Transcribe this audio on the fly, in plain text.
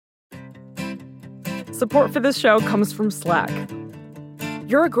Support for this show comes from Slack.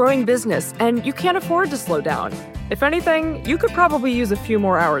 You're a growing business, and you can't afford to slow down. If anything, you could probably use a few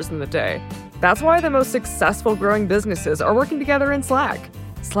more hours in the day. That's why the most successful growing businesses are working together in Slack.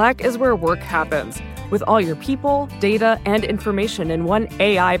 Slack is where work happens, with all your people, data, and information in one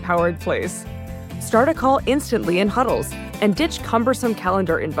AI-powered place. Start a call instantly in huddles and ditch cumbersome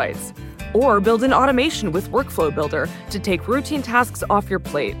calendar invites. Or build an automation with Workflow Builder to take routine tasks off your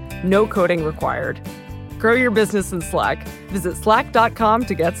plate. No coding required. Grow your business in Slack. Visit slack.com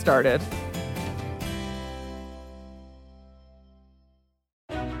to get started.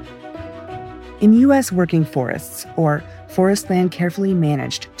 In U.S. working forests, or forest land carefully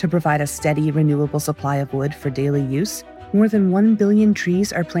managed to provide a steady, renewable supply of wood for daily use, more than 1 billion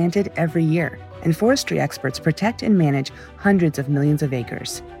trees are planted every year, and forestry experts protect and manage hundreds of millions of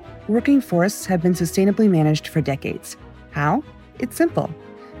acres. Working forests have been sustainably managed for decades. How? It's simple.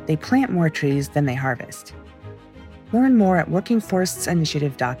 They plant more trees than they harvest. Learn more at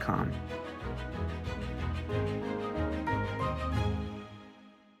workingforestsinitiative.com.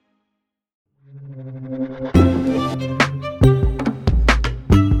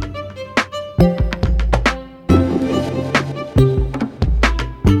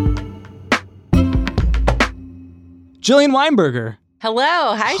 Jillian Weinberger.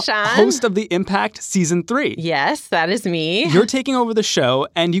 Hello. Hi, Sean. Host of The Impact Season 3. Yes, that is me. You're taking over the show,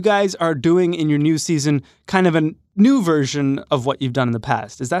 and you guys are doing in your new season kind of a new version of what you've done in the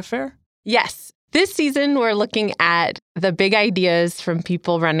past. Is that fair? Yes. This season, we're looking at the big ideas from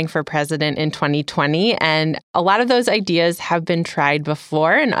people running for president in 2020. And a lot of those ideas have been tried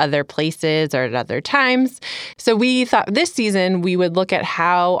before in other places or at other times. So we thought this season we would look at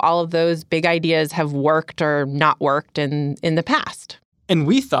how all of those big ideas have worked or not worked in the past. And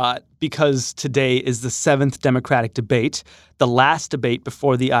we thought, because today is the 7th Democratic debate, the last debate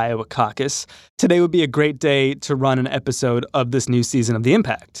before the Iowa caucus, today would be a great day to run an episode of this new season of The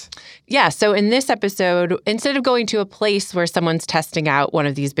Impact. Yeah, so in this episode, instead of going to a place where someone's testing out one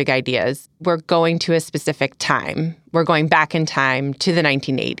of these big ideas, we're going to a specific time. We're going back in time to the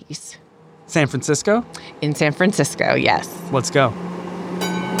 1980s. San Francisco? In San Francisco, yes. Let's go.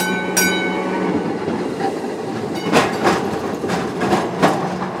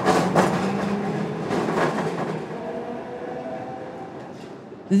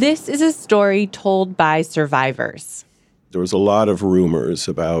 This is a story told by survivors. There was a lot of rumors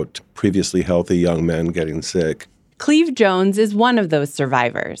about previously healthy young men getting sick. Cleve Jones is one of those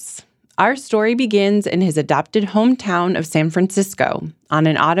survivors. Our story begins in his adopted hometown of San Francisco on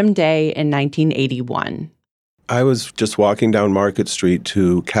an autumn day in 1981. I was just walking down Market Street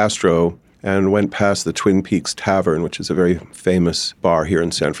to Castro and went past the Twin Peaks Tavern, which is a very famous bar here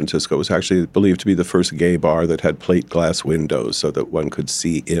in San Francisco. It was actually believed to be the first gay bar that had plate glass windows so that one could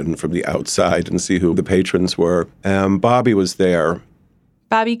see in from the outside and see who the patrons were. Bobby was there.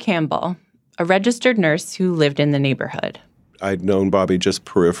 Bobby Campbell, a registered nurse who lived in the neighborhood. I'd known Bobby just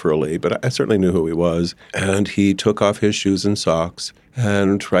peripherally, but I certainly knew who he was. And he took off his shoes and socks,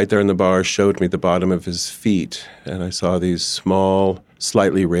 and right there in the bar showed me the bottom of his feet. And I saw these small,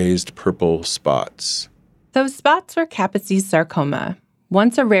 slightly raised purple spots. Those spots were Kaposi's sarcoma,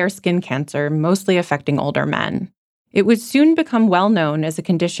 once a rare skin cancer mostly affecting older men. It would soon become well known as a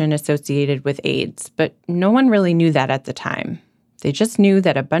condition associated with AIDS, but no one really knew that at the time. They just knew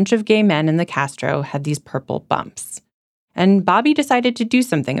that a bunch of gay men in the Castro had these purple bumps. And Bobby decided to do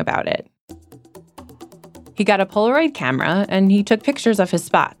something about it. He got a Polaroid camera and he took pictures of his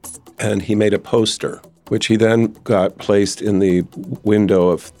spots. And he made a poster, which he then got placed in the window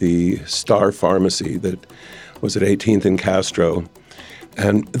of the Star Pharmacy that was at 18th and Castro.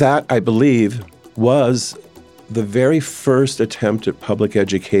 And that, I believe, was the very first attempt at public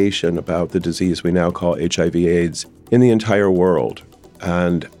education about the disease we now call HIV/AIDS in the entire world.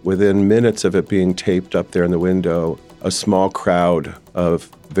 And within minutes of it being taped up there in the window, a small crowd of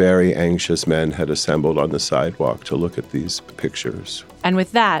very anxious men had assembled on the sidewalk to look at these pictures. And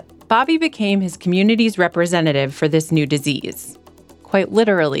with that, Bobby became his community's representative for this new disease. Quite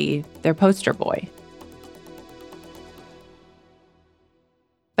literally, their poster boy.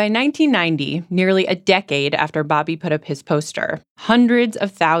 By 1990, nearly a decade after Bobby put up his poster, hundreds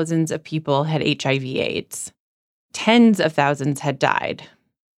of thousands of people had HIV/AIDS. Tens of thousands had died.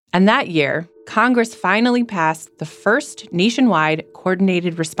 And that year, Congress finally passed the first nationwide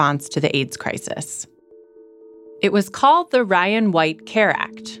coordinated response to the AIDS crisis. It was called the Ryan White Care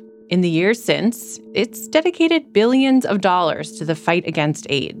Act. In the years since, it's dedicated billions of dollars to the fight against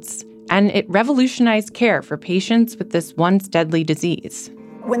AIDS, and it revolutionized care for patients with this once deadly disease.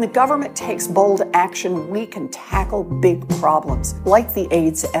 When the government takes bold action, we can tackle big problems like the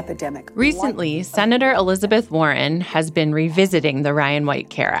AIDS epidemic. Recently, Senator Elizabeth Warren has been revisiting the Ryan White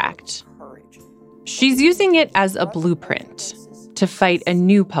Care Act. She's using it as a blueprint to fight a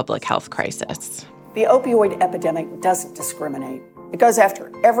new public health crisis. The opioid epidemic doesn't discriminate. It goes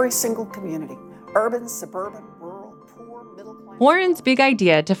after every single community, urban, suburban, rural, poor, middle class. Warren's big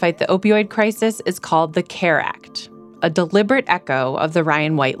idea to fight the opioid crisis is called the CARE Act, a deliberate echo of the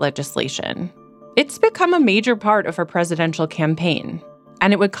Ryan White legislation. It's become a major part of her presidential campaign,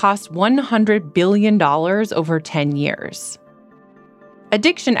 and it would cost $100 billion over 10 years.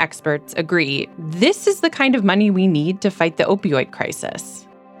 Addiction experts agree this is the kind of money we need to fight the opioid crisis.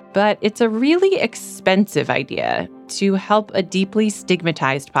 But it's a really expensive idea to help a deeply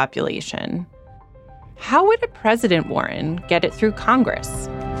stigmatized population. How would a President Warren get it through Congress?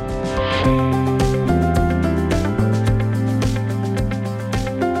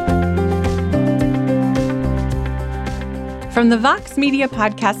 From the Vox Media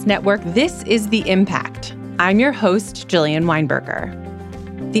Podcast Network, this is The Impact. I'm your host, Jillian Weinberger.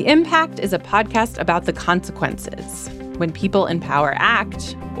 The Impact is a podcast about the consequences. When people in power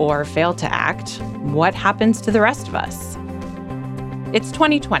act, or fail to act, what happens to the rest of us? It's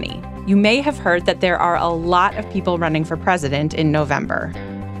 2020. You may have heard that there are a lot of people running for president in November.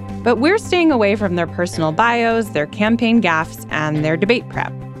 But we're staying away from their personal bios, their campaign gaffes, and their debate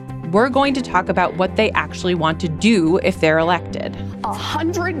prep. We're going to talk about what they actually want to do if they're elected.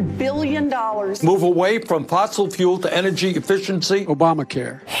 $100 billion. Move away from fossil fuel to energy efficiency.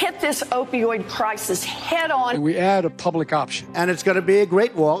 Obamacare. Hit this opioid crisis head on. And we add a public option. And it's going to be a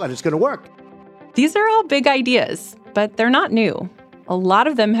great wall, and it's going to work. These are all big ideas, but they're not new. A lot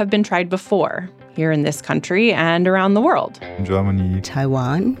of them have been tried before, here in this country and around the world. Germany.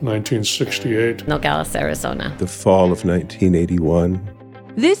 Taiwan. 1968. Nogales, Arizona. The fall of 1981.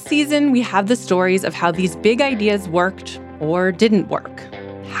 This season, we have the stories of how these big ideas worked or didn't work,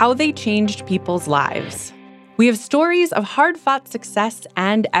 how they changed people's lives. We have stories of hard-fought success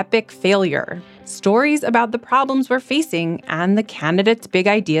and epic failure, stories about the problems we're facing and the candidates' big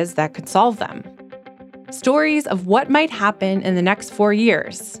ideas that could solve them. Stories of what might happen in the next 4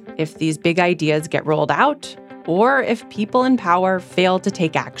 years if these big ideas get rolled out or if people in power fail to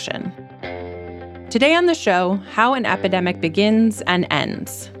take action. Today on the show, how an epidemic begins and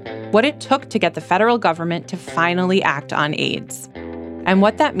ends, what it took to get the federal government to finally act on AIDS, and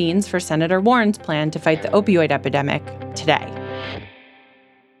what that means for Senator Warren's plan to fight the opioid epidemic today.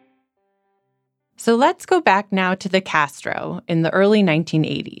 So let's go back now to the Castro in the early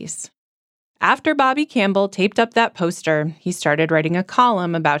 1980s. After Bobby Campbell taped up that poster, he started writing a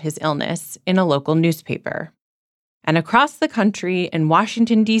column about his illness in a local newspaper. And across the country in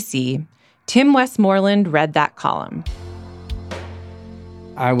Washington, D.C., Tim Westmoreland read that column.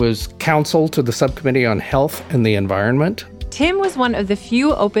 I was counsel to the Subcommittee on Health and the Environment. Tim was one of the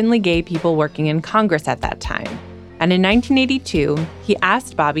few openly gay people working in Congress at that time. And in 1982, he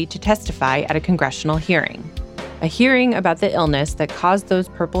asked Bobby to testify at a congressional hearing, a hearing about the illness that caused those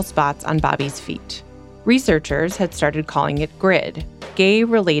purple spots on Bobby's feet. Researchers had started calling it GRID,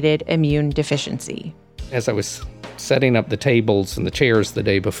 gay-related immune deficiency. As I was setting up the tables and the chairs the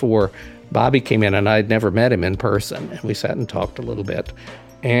day before, Bobby came in, and I'd never met him in person. And we sat and talked a little bit.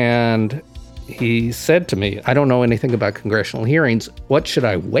 And he said to me, I don't know anything about congressional hearings. What should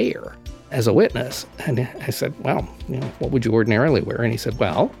I wear as a witness? And I said, well, what would you ordinarily wear? And he said,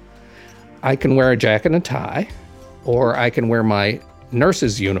 well, I can wear a jacket and tie, or I can wear my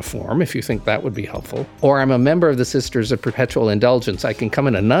nurse's uniform, if you think that would be helpful. Or I'm a member of the Sisters of Perpetual Indulgence. I can come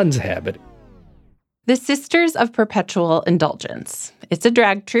in a nun's habit. The Sisters of Perpetual Indulgence. It's a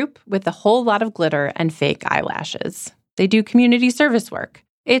drag troupe with a whole lot of glitter and fake eyelashes. They do community service work.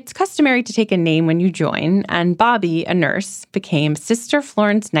 It's customary to take a name when you join, and Bobby, a nurse, became Sister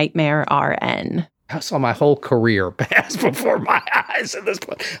Florence Nightmare RN. I saw my whole career pass before my eyes at this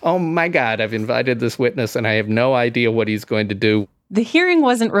point. Oh my God, I've invited this witness and I have no idea what he's going to do. The hearing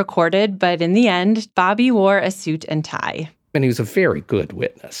wasn't recorded, but in the end, Bobby wore a suit and tie. And he was a very good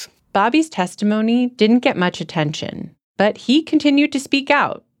witness. Bobby's testimony didn't get much attention, but he continued to speak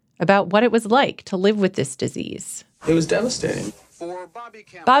out about what it was like to live with this disease. It was devastating.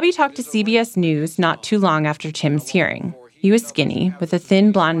 Bobby talked to CBS News not too long after Tim's hearing. He was skinny, with a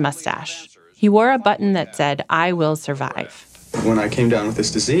thin blonde mustache. He wore a button that said, "I will survive." When I came down with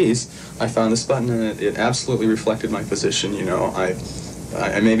this disease, I found this button and it absolutely reflected my position.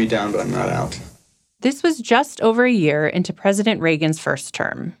 I may be down, but I'm not out. This was just over a year into President Reagan's first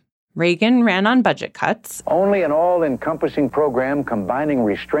term. Reagan ran on budget cuts. Only an all-encompassing program combining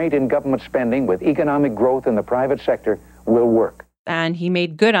restraint in government spending with economic growth in the private sector will work. and he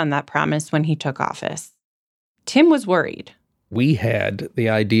made good on that promise when he took office. Tim was worried. We had the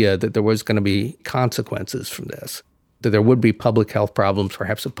idea that there was going to be consequences from this, that there would be public health problems,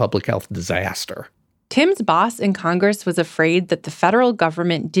 perhaps a public health disaster. Tim's boss in Congress was afraid that the federal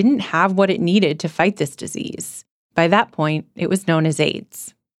government didn't have what it needed to fight this disease. By that point, it was known as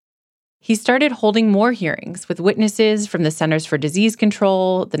AIDS. He started holding more hearings with witnesses from the Centers for Disease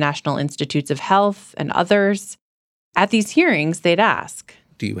Control, the National Institutes of Health, and others. At these hearings, they'd ask,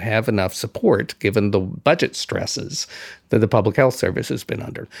 do you have enough support given the budget stresses that the Public Health Service has been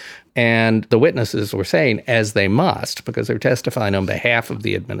under? And the witnesses were saying, as they must, because they're testifying on behalf of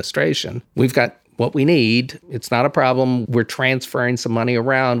the administration, we've got what we need. It's not a problem. We're transferring some money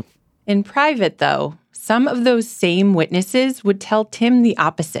around. In private, though, some of those same witnesses would tell Tim the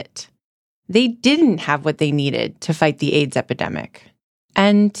opposite. They didn't have what they needed to fight the AIDS epidemic.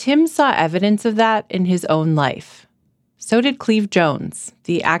 And Tim saw evidence of that in his own life. So did Cleve Jones,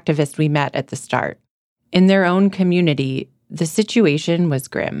 the activist we met at the start. In their own community, the situation was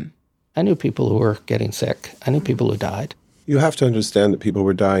grim. I knew people who were getting sick. I knew people who died. You have to understand that people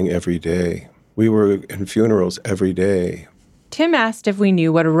were dying every day. We were in funerals every day. Tim asked if we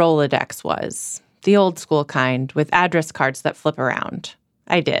knew what a Rolodex was, the old school kind with address cards that flip around.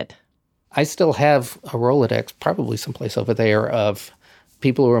 I did. I still have a Rolodex, probably someplace over there, of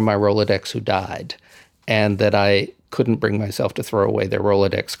people who were in my Rolodex who died, and that I couldn't bring myself to throw away their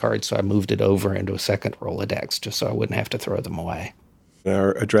Rolodex cards, so I moved it over into a second Rolodex just so I wouldn't have to throw them away. In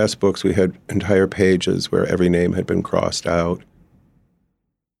our address books, we had entire pages where every name had been crossed out.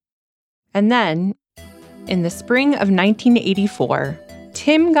 And then, in the spring of 1984,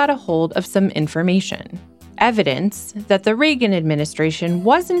 Tim got a hold of some information. Evidence that the Reagan administration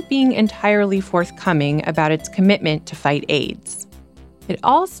wasn't being entirely forthcoming about its commitment to fight AIDS. It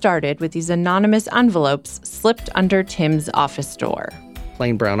all started with these anonymous envelopes slipped under Tim's office door.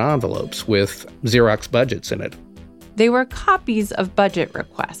 Plain brown envelopes with Xerox budgets in it. They were copies of budget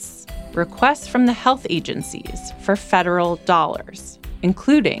requests from the health agencies for federal dollars,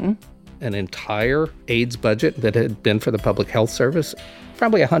 including an entire AIDS budget that had been for the Public Health Service,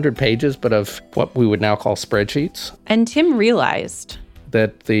 probably 100 pages, but of what we would now call spreadsheets. And Tim realized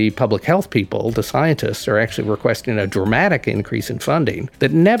that the public health people, the scientists, are actually requesting a dramatic increase in funding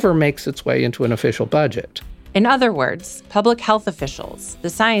that never makes its way into an official budget. In other words, public health officials, the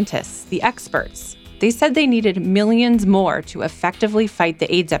scientists, the experts, they said they needed millions more to effectively fight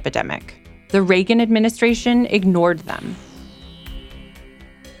the AIDS epidemic. The Reagan administration ignored them.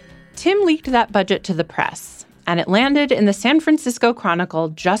 Tim leaked that budget to the press, and it landed in the San Francisco Chronicle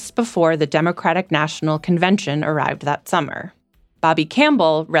just before the Democratic National Convention arrived that summer. Bobby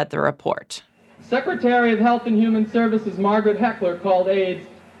Campbell read the report. Secretary of Health and Human Services Margaret Heckler called AIDS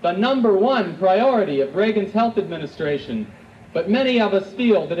the #1 priority of Reagan's health administration. But many of us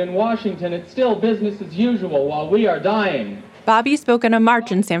feel that in Washington it's still business as usual while we are dying. Bobby spoke in a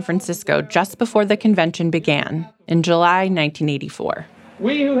march in San Francisco just before the convention began, in July 1984.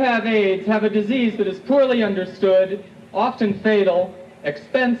 We who have AIDS have a disease that is poorly understood, often fatal,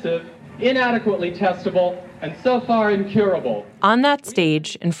 expensive, inadequately testable, and so far incurable. On that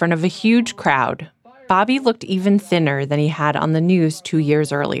stage, in front of a huge crowd, Bobby looked even thinner than he had on the news 2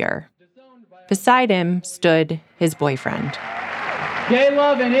 years earlier. Beside him stood his boyfriend. Gay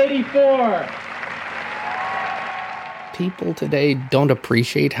love in 84. People today don't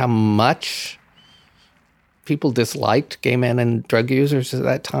appreciate how much people disliked gay men and drug users at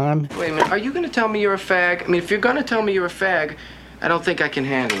that time. Wait a minute, are you going to tell me you're a fag? I mean, if you're going to tell me you're a fag, I don't think I can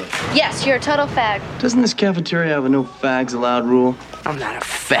handle it. Yes, you're a total fag. Doesn't this cafeteria have a no fags allowed rule? I'm not a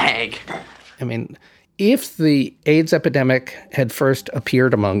fag. I mean, if the AIDS epidemic had first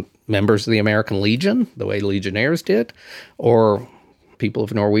appeared among members of the American Legion, the way Legionnaires did, or people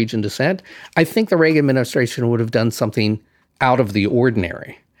of Norwegian descent, I think the Reagan administration would have done something out of the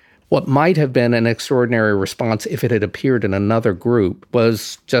ordinary. What might have been an extraordinary response if it had appeared in another group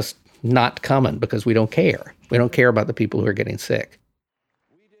was just not coming because we don't care. We don't care about the people who are getting sick.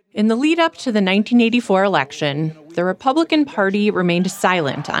 In the lead up to the 1984 election, the Republican Party remained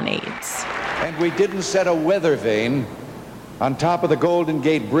silent on AIDS. And we didn't set a weather vane on top of the Golden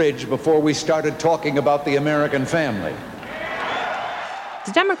Gate Bridge before we started talking about the American family.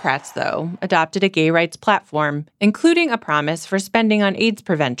 The Democrats, though, adopted a gay rights platform, including a promise for spending on AIDS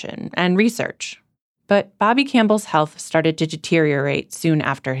prevention and research. But Bobby Campbell's health started to deteriorate soon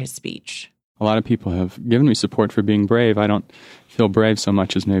after his speech. A lot of people have given me support for being brave. I don't feel brave so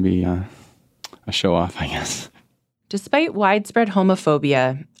much as maybe a show-off, I guess. Despite widespread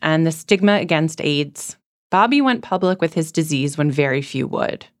homophobia and the stigma against AIDS, Bobby went public with his disease when very few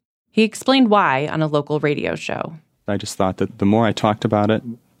would. He explained why on a local radio show. I just thought that the more I talked about it,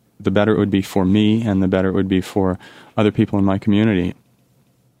 the better it would be for me and the better it would be for other people in my community.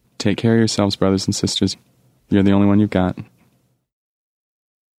 Take care of yourselves, brothers and sisters. You're the only one you've got.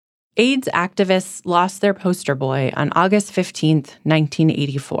 AIDS activists lost their poster boy on August 15th,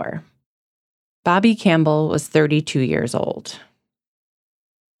 1984. Bobby Campbell was 32 years old.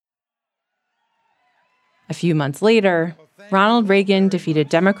 A few months later, Ronald Reagan defeated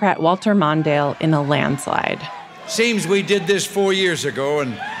Democrat Walter Mondale in a landslide. Seems we did this 4 years ago,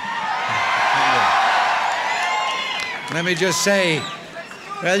 and let me just say,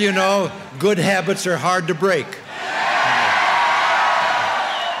 well, you know, good habits are hard to break.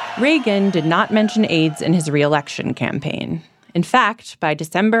 Reagan did not mention AIDS in his re-election campaign. In fact, by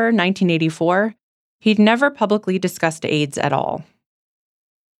December 1984, he'd never publicly discussed AIDS at all.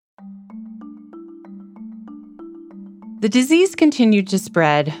 The disease continued to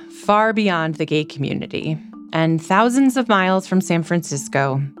spread far beyond the gay community, and thousands of miles from San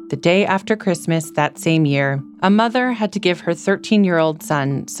Francisco, the day after Christmas that same year, a mother had to give her 13-year-old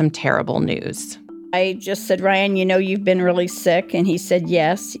son some terrible news. I just said, Ryan, you know you've been really sick? And he said,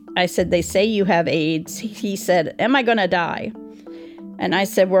 yes. I said, they say you have AIDS. He said, am I going to die? And I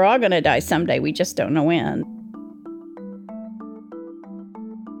said, we're all going to die someday. We just don't know when.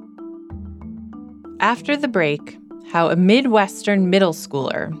 After the break, how a Midwestern middle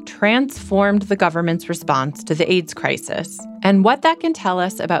schooler transformed the government's response to the AIDS crisis, and what that can tell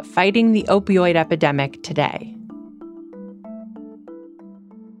us about fighting the opioid epidemic today.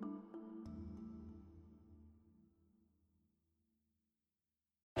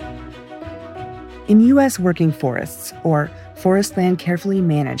 In U.S. working forests, or forest land carefully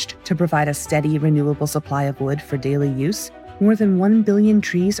managed to provide a steady, renewable supply of wood for daily use, more than 1 billion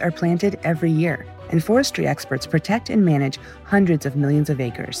trees are planted every year, and forestry experts protect and manage hundreds of millions of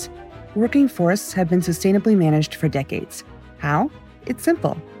acres. Working forests have been sustainably managed for decades. How? It's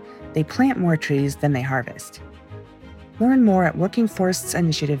simple. They plant more trees than they harvest. Learn more at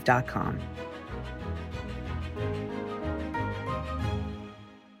workingforestsinitiative.com.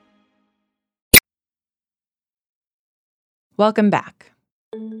 Welcome back.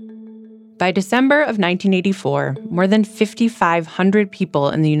 By December of 1984, more than 5,500 people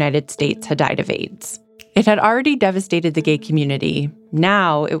in the United States had died of AIDS. It had already devastated the gay community.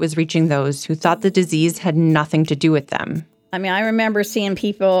 Now it was reaching those who thought the disease had nothing to do with them. I mean, I remember seeing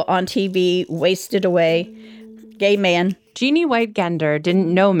people on TV wasted away, gay men. Jeannie White-Gender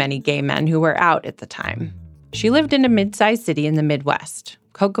didn't know many gay men who were out at the time. She lived in a mid-sized city in the Midwest,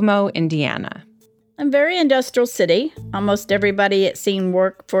 Kokomo, Indiana. A very industrial city. Almost everybody, it seemed,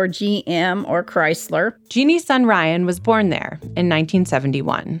 worked for GM or Chrysler. Jeannie's son Ryan was born there in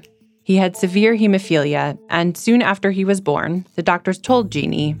 1971. He had severe hemophilia, and soon after he was born, the doctors told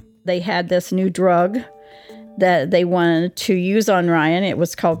Jeannie they had this new drug that they wanted to use on Ryan. It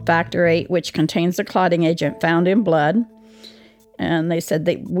was called Factor VIII, which contains a clotting agent found in blood. And they said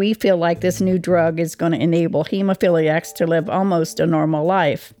that we feel like this new drug is going to enable hemophiliacs to live almost a normal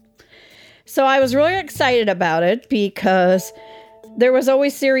life. So I was really excited about it because there was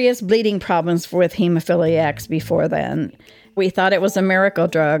always serious bleeding problems with hemophiliacs before then. We thought it was a miracle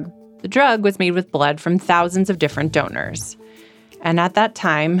drug. The drug was made with blood from thousands of different donors. And at that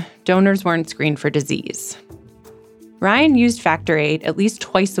time, donors weren't screened for disease. Ryan used Factor VIII at least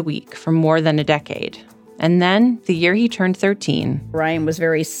twice a week for more than a decade. And then, the year he turned 13, Ryan was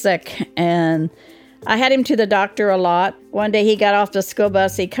very sick, and I had him to the doctor a lot. One day he got off the school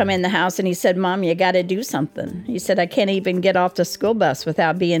bus, he come in the house and he said, Mom, you got to do something. He said, I can't even get off the school bus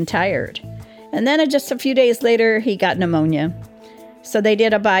without being tired. And then just a few days later, he got pneumonia. So they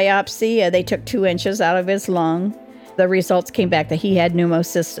did a biopsy. They took 2 inches out of his lung. The results came back that he had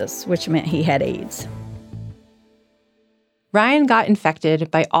pneumocystis, which meant he had AIDS. Ryan got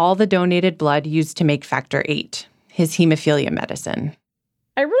infected by all the donated blood used to make Factor VIII, his hemophilia medicine.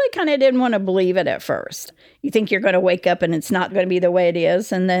 I really kind of didn't want to believe it at first. You think you're going to wake up and it's not going to be the way it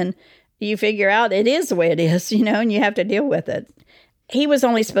is, and then you figure out it is the way it is, and you have to deal with it. He was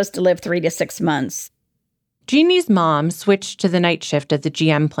only supposed to live 3 to 6 months. Jeannie's mom switched to the night shift at the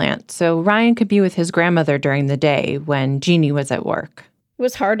GM plant so Ryan could be with his grandmother during the day when Jeannie was at work. It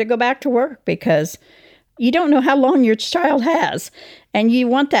was hard to go back to work because you don't know how long your child has, and you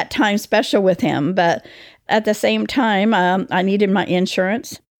want that time special with him, but at the same time, I needed my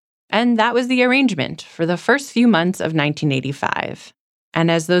insurance. And that was the arrangement for the first few months of 1985.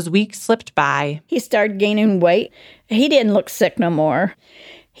 And as those weeks slipped by, he started gaining weight. He didn't look sick no more.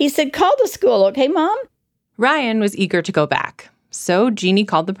 He said, call the school, okay, Mom? Ryan was eager to go back. So Jeannie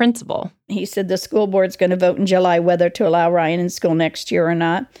called the principal. He said the school board's going to vote in July whether to allow Ryan in school next year or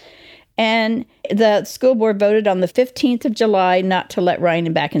not. And the school board voted on the 15th of July not to let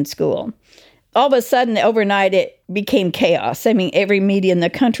Ryan back in school. All of a sudden, overnight, it became chaos. I mean, every media in the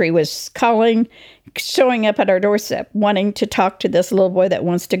country was calling, showing up at our doorstep, wanting to talk to this little boy that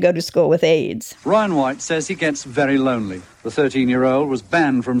wants to go to school with AIDS. Ryan White says he gets very lonely. The 13-year-old was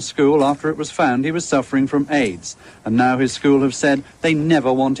banned from school after it was found he was suffering from AIDS. And now his school have said they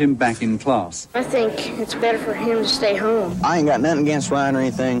never want him back in class. I think it's better for him to stay home. I ain't got nothing against Ryan or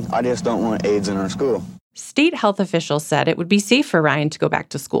anything. I just don't want AIDS in our school. State health officials said it would be safe for Ryan to go back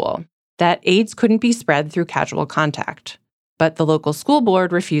to school, that AIDS couldn't be spread through casual contact. But the local school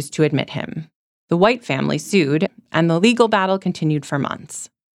board refused to admit him. The White family sued, and the legal battle continued for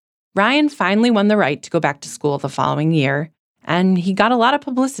months. Ryan finally won the right to go back to school the following year, and he got a lot of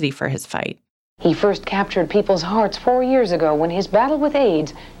publicity for his fight. He first captured people's hearts 4 years ago when his battle with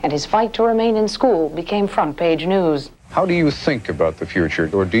AIDS and his fight to remain in school became front-page news. How do you think about the future,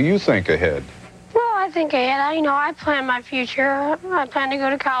 or do you think ahead? Well, I think ahead. I plan my future. I plan to go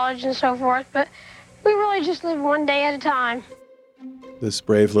to college and so forth, but we really just live one day at a time. This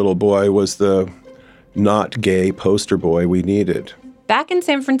brave little boy was the not gay poster boy we needed. Back in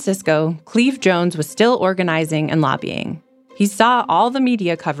San Francisco, Cleve Jones was still organizing and lobbying. He saw all the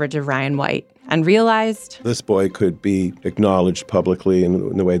media coverage of Ryan White and realized this boy could be acknowledged publicly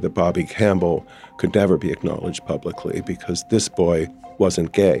in the way that Bobby Campbell could never be acknowledged publicly, because this boy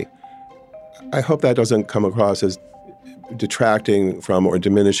wasn't gay. I hope that doesn't come across as detracting from or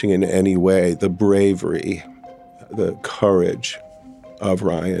diminishing in any way the bravery, the courage of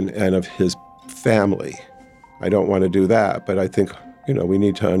Ryan and of his family. I don't want to do that, but I think, we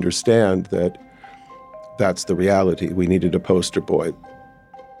need to understand that that's the reality. We needed a poster boy.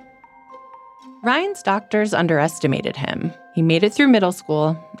 Ryan's doctors underestimated him. He made it through middle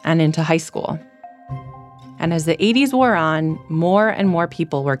school and into high school. And as the 80s wore on, more and more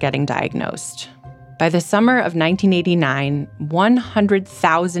people were getting diagnosed. By the summer of 1989,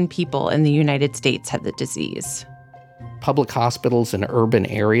 100,000 people in the United States had the disease. Public hospitals in urban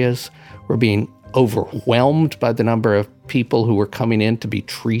areas were being overwhelmed by the number of people who were coming in to be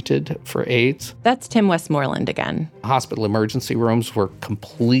treated for AIDS. That's Tim Westmoreland again. Hospital emergency rooms were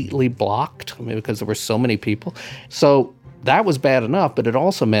completely blocked because there were so many people. So that was bad enough, but it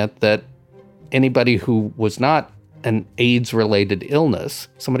also meant that anybody who was not an AIDS-related illness,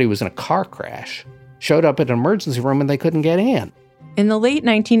 somebody who was in a car crash, showed up at an emergency room and they couldn't get in. In the late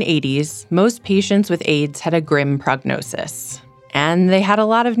 1980s, most patients with AIDS had a grim prognosis, and they had a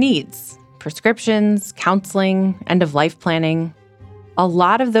lot of needs: prescriptions, counseling, end-of-life planning. A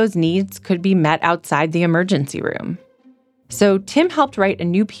lot of those needs could be met outside the emergency room. So Tim helped write a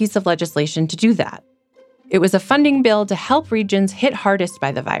new piece of legislation to do that. It was a funding bill to help regions hit hardest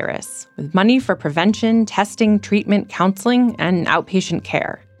by the virus, with money for prevention, testing, treatment, counseling, and outpatient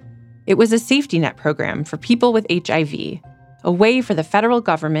care. It was a safety net program for people with HIV, a way for the federal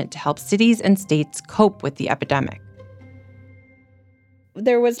government to help cities and states cope with the epidemic.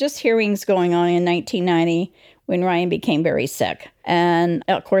 There was just hearings going on in 1990 when Ryan became very sick. And,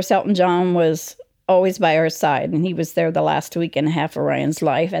 of course, Elton John was always by our side, and he was there the last week and a half of Ryan's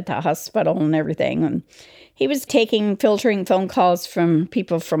life at the hospital and everything. And he was filtering phone calls from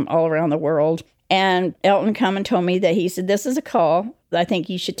people from all around the world. And Elton come and told me that he said, "This is a call I think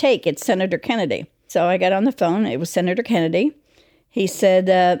you should take. It's Senator Kennedy." So I got on the phone. It was Senator Kennedy. He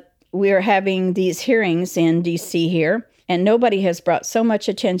said, "We are having these hearings in D.C. here, and nobody has brought so much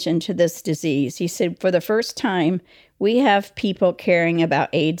attention to this disease." He said, "For the first time, we have people caring about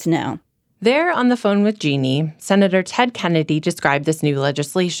AIDS now." There on the phone with Jeannie, Senator Ted Kennedy described this new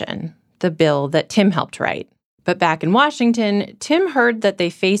legislation, the bill that Tim helped write. But back in Washington, Tim heard that they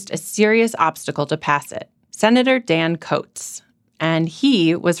faced a serious obstacle to pass it: Senator Dan Coates. And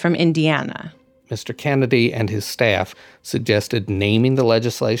he was from Indiana. Mr. Kennedy and his staff suggested naming the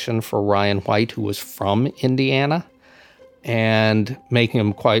legislation for Ryan White, who was from Indiana, and making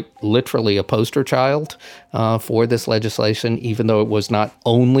him quite literally a poster child for this legislation, even though it was not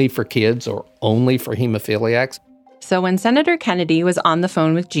only for kids or only for hemophiliacs. So when Senator Kennedy was on the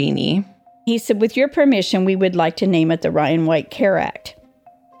phone with Jeannie, he said, "With your permission, we would like to name it the Ryan White Care Act."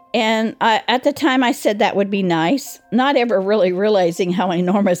 And at the time, I said that would be nice, not ever really realizing how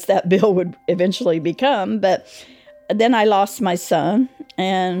enormous that bill would eventually become. But then I lost my son.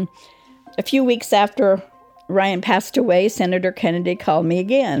 And a few weeks after Ryan passed away, Senator Kennedy called me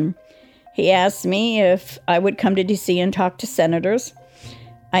again. He asked me if I would come to D.C. and talk to senators.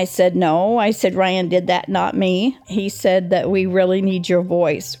 I said no. I said, "Ryan did that, not me." He said that we really need your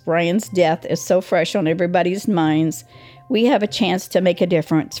voice. Ryan's death is so fresh on everybody's minds. We have a chance to make a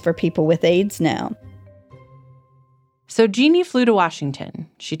difference for people with AIDS now. So Jeannie flew to Washington.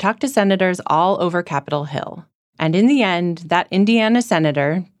 She talked to senators all over Capitol Hill. And in the end, that Indiana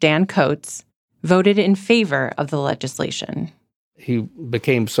senator, Dan Coates, voted in favor of the legislation. He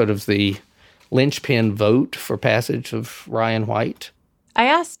became sort of the linchpin vote for passage of Ryan White. I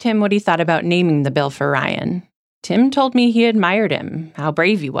asked Tim what he thought about naming the bill for Ryan. Tim told me he admired him, how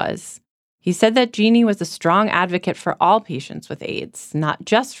brave he was. He said that Jeannie was a strong advocate for all patients with AIDS, not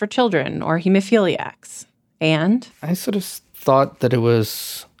just for children or hemophiliacs. And I sort of thought that it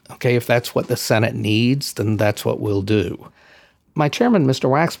was, okay, if that's what the Senate needs, then that's what we'll do. My chairman, Mr.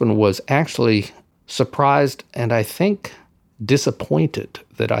 Waxman, was actually surprised and I think disappointed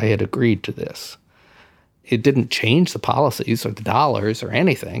that I had agreed to this. It didn't change the policies or the dollars or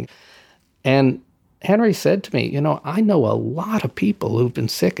anything. And Henry said to me, I know a lot of people who've been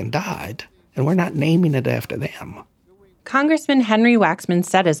sick and died, and we're not naming it after them. Congressman Henry Waxman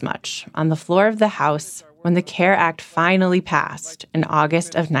said as much on the floor of the House when the CARE Act finally passed in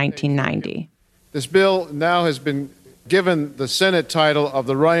August of 1990. This bill now has been given the Senate title of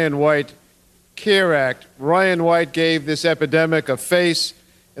the Ryan White CARE Act. Ryan White gave this epidemic a face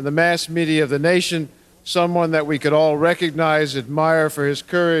in the mass media of the nation, someone that we could all recognize, admire for his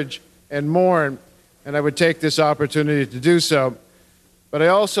courage, and mourn, and I would take this opportunity to do so. But I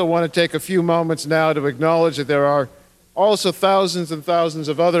also want to take a few moments now to acknowledge that there are also thousands and thousands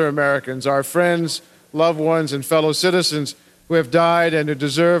of other Americans, our friends, loved ones, and fellow citizens who have died and who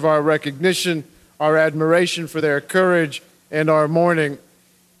deserve our recognition, our admiration for their courage, and our mourning.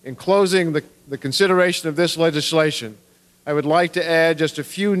 In closing the consideration of this legislation, I would like to add just a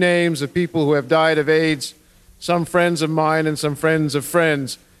few names of people who have died of AIDS, some friends of mine and some friends of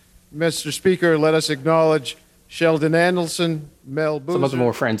friends. Mr. Speaker, let us acknowledge Sheldon Adelson, Mel Boozer. Some of them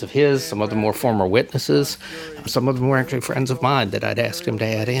were friends of his, some of them were former witnesses, some of them were actually friends of mine that I'd asked him to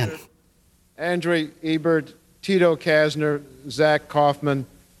add in. Andre Ebert, Tito Kasner, Zach Kaufman,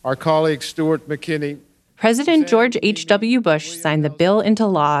 our colleague Stuart McKinney. President George H.W. Bush signed the bill into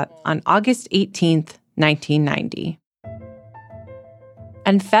law on August 18, 1990.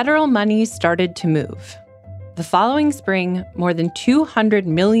 And federal money started to move. The following spring, more than $200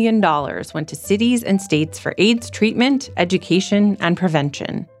 million went to cities and states for AIDS treatment, education, and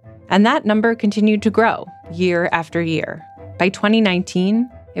prevention. And that number continued to grow year after year. By 2019,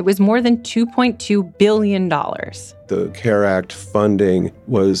 it was more than $2.2 billion. The CARE Act funding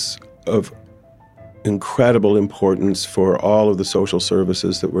was of incredible importance for all of the social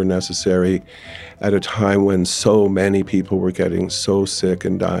services that were necessary at a time when so many people were getting so sick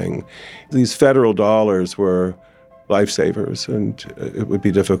and dying. These federal dollars were lifesavers, and it would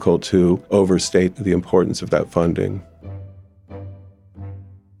be difficult to overstate the importance of that funding.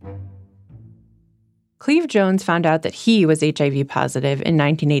 Cleve Jones found out that he was HIV positive in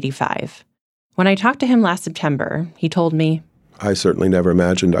 1985. When I talked to him last September, he told me, I certainly never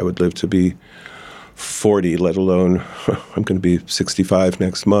imagined I would live to be 40, let alone I'm going to be 65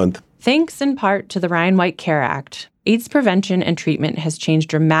 next month. Thanks in part to the Ryan White CARE Act, AIDS prevention and treatment has changed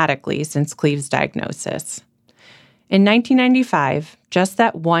dramatically since Cleve's diagnosis. In 1995, just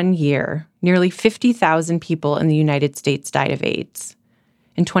that 1 year, nearly 50,000 people in the United States died of AIDS.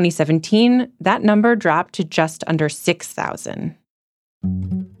 In 2017, that number dropped to just under 6,000.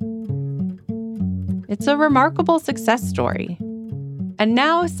 It's a remarkable success story. And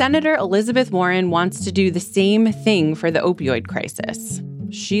now Senator Elizabeth Warren wants to do the same thing for the opioid crisis.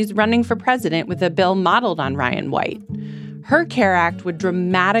 She's running for president with a bill modeled on Ryan White. Her CARE Act would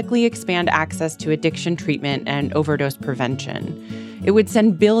dramatically expand access to addiction treatment and overdose prevention. It would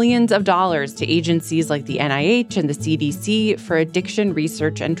send billions of dollars to agencies like the NIH and the CDC for addiction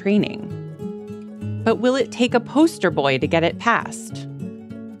research and training. But will it take a poster boy to get it passed?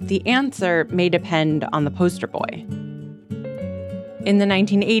 The answer may depend on the poster boy. In the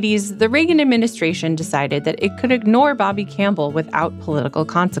 1980s, the Reagan administration decided that it could ignore Bobby Campbell without political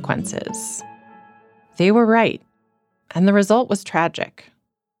consequences. They were right, and the result was tragic.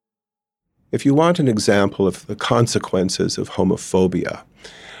 If you want an example of the consequences of homophobia,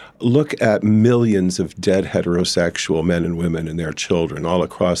 look at millions of dead heterosexual men and women and their children all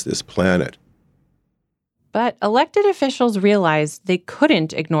across this planet. But elected officials realized they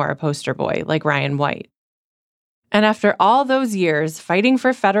couldn't ignore a poster boy like Ryan White. And after all those years fighting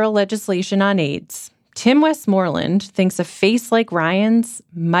for federal legislation on AIDS, Tim Westmoreland thinks a face like Ryan's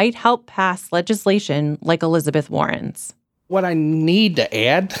might help pass legislation like Elizabeth Warren's. What I need to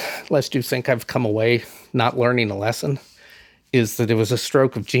add, lest you think I've come away not learning a lesson, is that it was a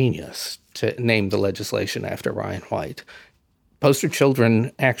stroke of genius to name the legislation after Ryan White. Poster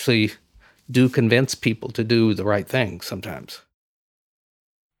children actually do convince people to do the right thing sometimes.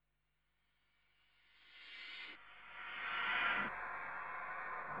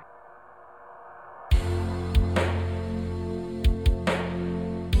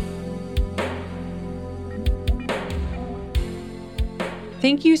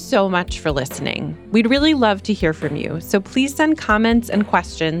 Thank you so much for listening. We'd really love to hear from you, so please send comments and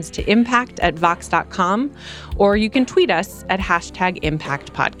questions to impact@vox.com, or you can tweet us at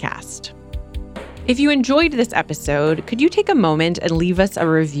 #ImpactPodcast. If you enjoyed this episode, could you take a moment and leave us a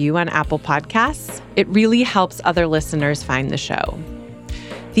review on Apple Podcasts? It really helps other listeners find the show.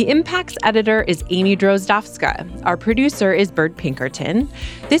 The Impact's editor is Amy Drozdowska. Our producer is Bert Pinkerton.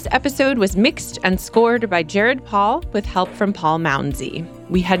 This episode was mixed and scored by Jared Paul with help from Paul Mounsey.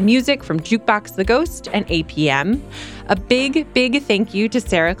 We had music from Jukebox the Ghost and APM. A big, big thank you to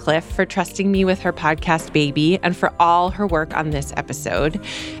Sarah Cliff for trusting me with her podcast baby and for all her work on this episode.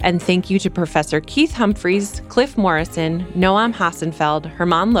 And thank you to Professor Keith Humphreys, Cliff Morrison, Noam Hassenfeld,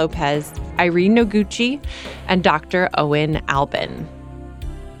 Herman Lopez, Irene Noguchi, and Dr. Owen Albin.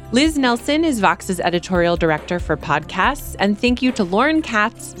 Liz Nelson is Vox's editorial director for podcasts, and thank you to Lauren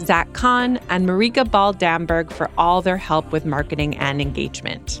Katz, Zach Kahn, and Marika Ball-Damberg for all their help with marketing and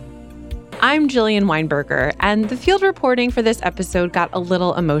engagement. I'm Jillian Weinberger, and the field reporting for this episode got a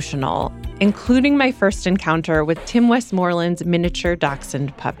little emotional, including my first encounter with Tim Westmoreland's miniature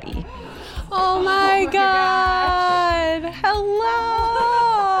dachshund puppy. Oh my God! Hello!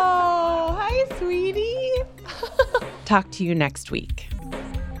 Hi, sweetie! Talk to you next week.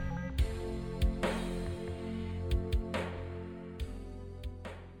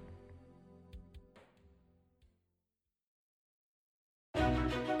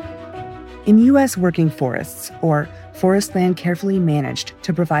 In U.S. working forests, or forest land carefully managed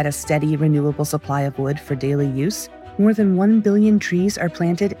to provide a steady, renewable supply of wood for daily use, more than 1 billion trees are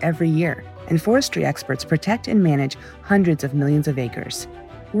planted every year, and forestry experts protect and manage hundreds of millions of acres.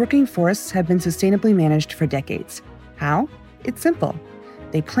 Working forests have been sustainably managed for decades. How? It's simple.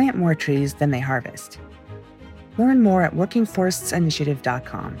 They plant more trees than they harvest. Learn more at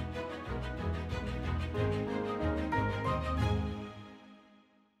workingforestsinitiative.com.